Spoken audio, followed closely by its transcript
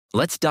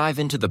Let's dive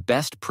into the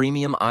best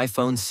premium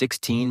iPhone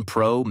 16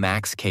 Pro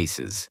Max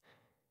cases.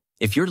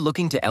 If you're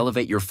looking to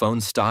elevate your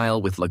phone's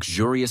style with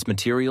luxurious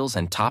materials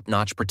and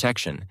top-notch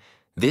protection,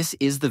 this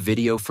is the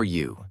video for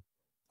you.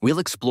 We'll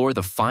explore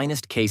the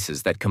finest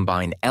cases that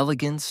combine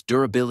elegance,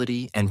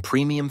 durability, and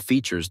premium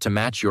features to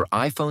match your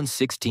iPhone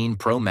 16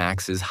 Pro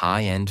Max's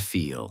high-end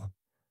feel.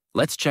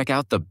 Let's check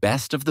out the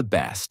best of the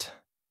best.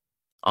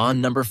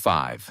 On number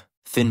 5,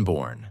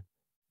 Thinborn.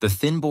 The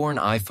Thinborn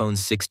iPhone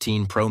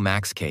 16 Pro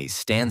Max case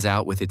stands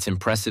out with its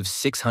impressive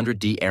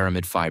 600D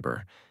aramid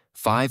fiber,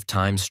 5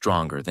 times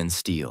stronger than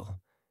steel.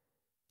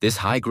 This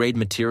high-grade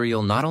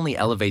material not only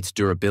elevates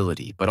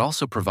durability, but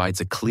also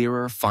provides a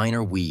clearer,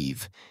 finer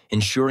weave,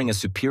 ensuring a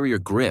superior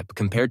grip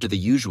compared to the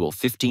usual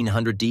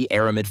 1500D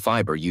aramid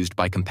fiber used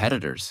by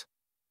competitors.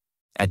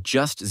 At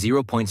just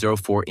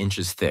 0.04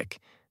 inches thick,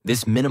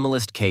 this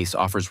minimalist case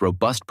offers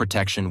robust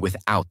protection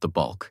without the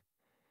bulk.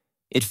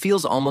 It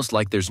feels almost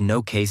like there's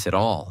no case at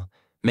all,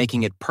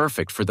 making it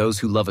perfect for those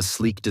who love a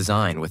sleek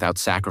design without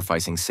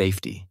sacrificing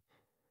safety.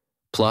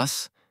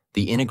 Plus,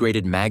 the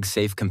integrated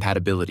MagSafe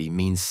compatibility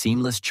means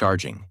seamless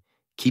charging,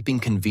 keeping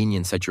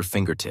convenience at your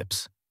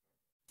fingertips.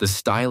 The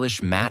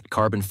stylish matte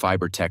carbon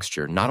fiber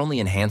texture not only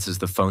enhances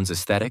the phone's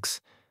aesthetics,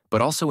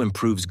 but also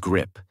improves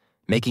grip,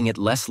 making it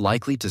less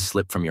likely to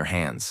slip from your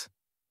hands.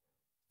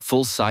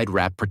 Full side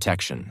wrap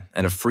protection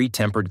and a free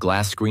tempered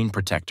glass screen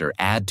protector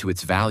add to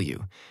its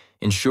value,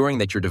 ensuring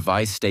that your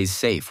device stays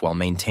safe while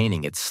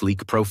maintaining its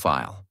sleek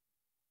profile.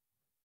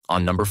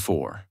 On number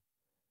 4,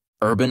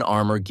 Urban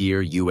Armor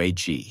Gear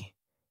UAG.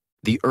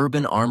 The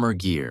Urban Armor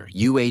Gear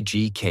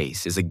UAG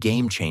case is a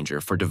game-changer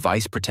for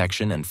device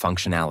protection and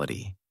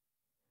functionality.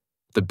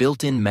 The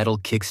built-in metal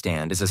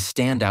kickstand is a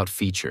standout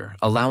feature,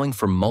 allowing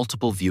for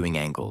multiple viewing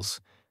angles,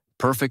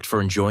 perfect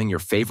for enjoying your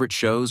favorite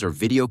shows or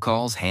video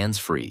calls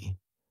hands-free.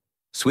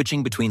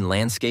 Switching between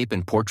landscape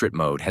and portrait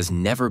mode has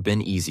never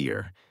been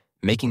easier,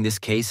 making this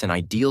case an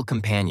ideal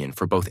companion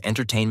for both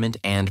entertainment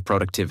and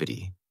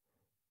productivity.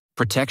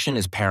 Protection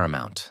is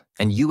paramount,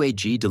 and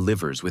UAG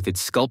delivers with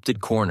its sculpted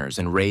corners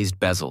and raised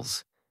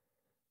bezels.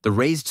 The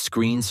raised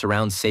screen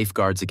surrounds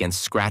safeguards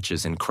against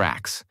scratches and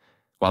cracks,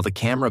 while the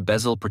camera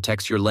bezel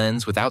protects your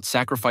lens without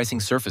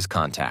sacrificing surface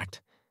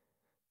contact.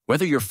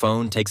 Whether your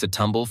phone takes a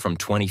tumble from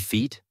 20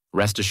 feet,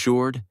 rest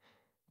assured,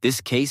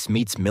 this case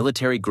meets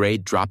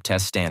military-grade drop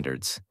test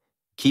standards,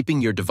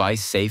 keeping your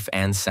device safe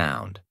and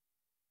sound.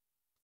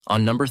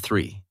 On number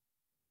 3,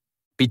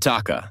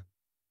 Pitaka.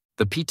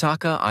 The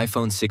Pitaka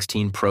iPhone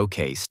 16 Pro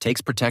case takes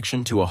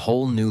protection to a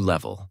whole new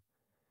level.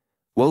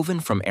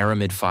 Woven from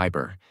aramid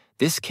fiber,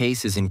 this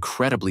case is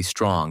incredibly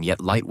strong yet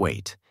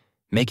lightweight,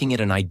 making it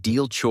an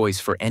ideal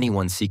choice for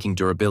anyone seeking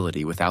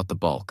durability without the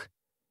bulk.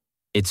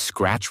 It's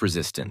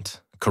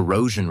scratch-resistant,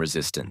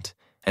 corrosion-resistant,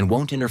 and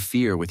won't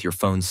interfere with your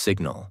phone's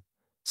signal,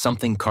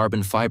 something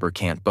carbon fiber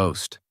can't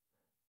boast.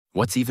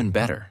 What's even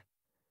better?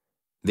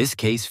 This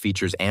case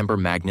features amber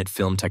magnet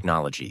film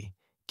technology,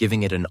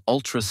 giving it an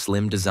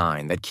ultra-slim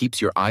design that keeps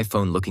your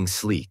iPhone looking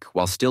sleek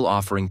while still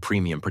offering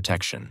premium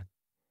protection.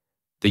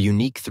 The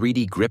unique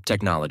 3D grip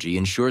technology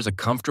ensures a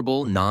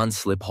comfortable,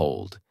 non-slip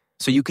hold,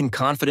 so you can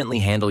confidently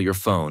handle your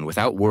phone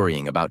without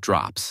worrying about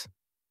drops.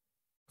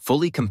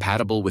 Fully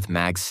compatible with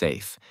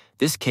MagSafe,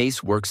 this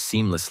case works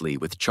seamlessly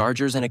with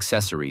chargers and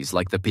accessories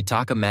like the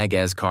Pitaka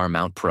MagEz Car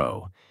Mount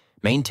Pro,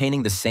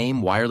 maintaining the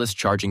same wireless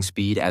charging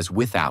speed as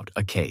without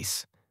a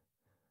case.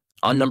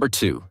 On number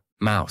 2,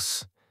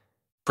 mouse.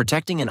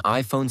 Protecting an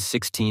iPhone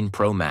 16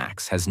 Pro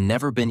Max has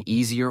never been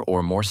easier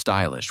or more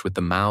stylish with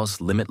the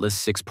Mouse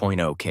Limitless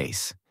 6.0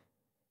 case.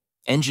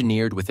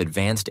 Engineered with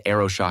advanced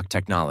AeroShock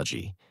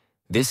technology,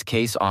 this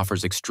case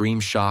offers extreme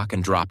shock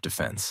and drop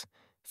defense,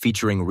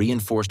 featuring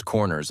reinforced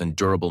corners and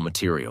durable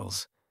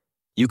materials.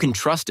 You can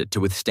trust it to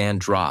withstand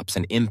drops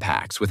and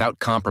impacts without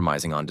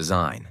compromising on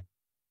design.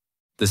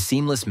 The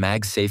seamless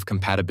MagSafe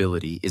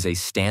compatibility is a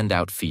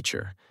standout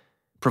feature,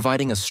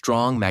 providing a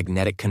strong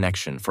magnetic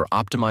connection for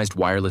optimized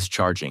wireless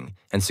charging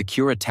and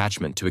secure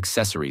attachment to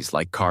accessories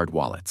like card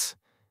wallets.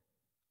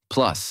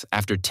 Plus,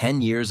 after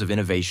 10 years of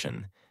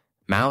innovation,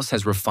 Mouse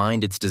has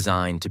refined its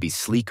design to be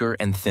sleeker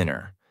and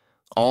thinner,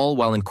 all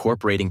while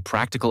incorporating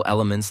practical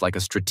elements like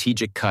a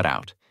strategic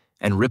cutout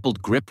and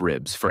rippled grip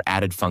ribs for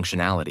added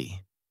functionality.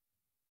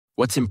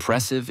 What's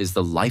impressive is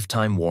the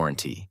lifetime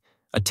warranty,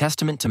 a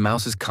testament to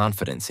Mouse's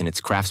confidence in its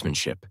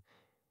craftsmanship.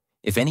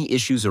 If any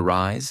issues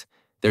arise,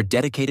 their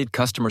dedicated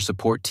customer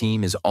support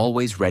team is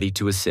always ready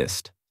to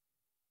assist.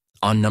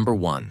 On number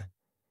 1,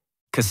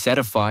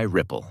 Cassetify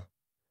Ripple.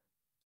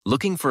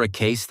 Looking for a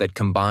case that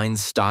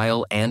combines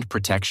style and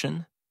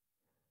protection?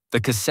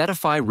 The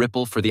Cassetify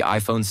Ripple for the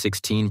iPhone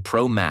 16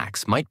 Pro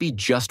Max might be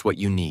just what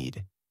you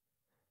need.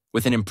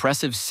 With an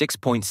impressive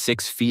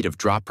 6.6 feet of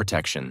drop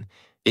protection,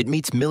 it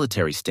meets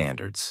military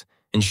standards,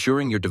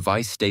 ensuring your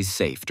device stays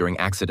safe during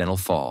accidental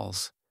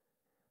falls.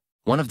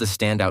 One of the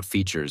standout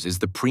features is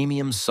the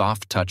premium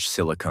soft touch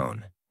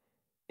silicone.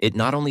 It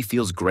not only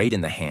feels great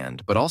in the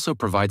hand, but also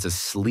provides a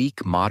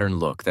sleek, modern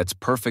look that's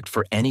perfect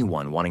for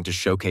anyone wanting to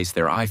showcase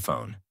their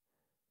iPhone.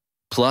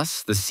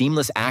 Plus, the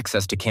seamless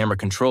access to camera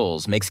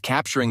controls makes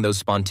capturing those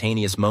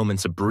spontaneous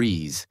moments a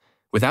breeze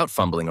without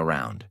fumbling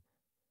around.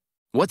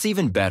 What's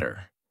even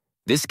better?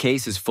 This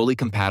case is fully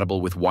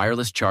compatible with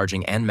wireless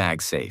charging and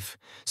MagSafe,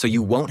 so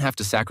you won't have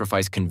to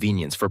sacrifice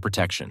convenience for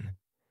protection.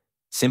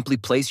 Simply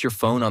place your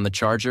phone on the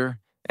charger,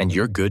 and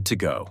you're good to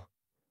go.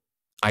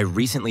 I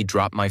recently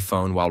dropped my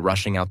phone while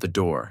rushing out the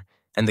door,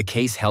 and the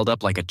case held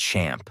up like a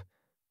champ.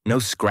 No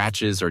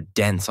scratches or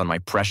dents on my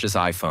precious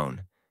iPhone.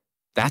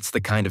 That's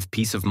the kind of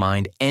peace of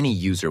mind any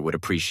user would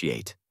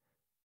appreciate.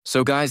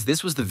 So guys,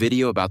 this was the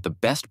video about the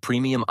best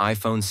premium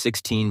iPhone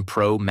 16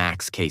 Pro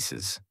Max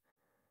cases.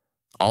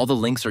 All the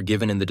links are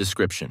given in the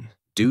description.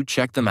 Do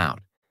check them out.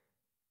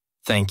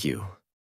 Thank you.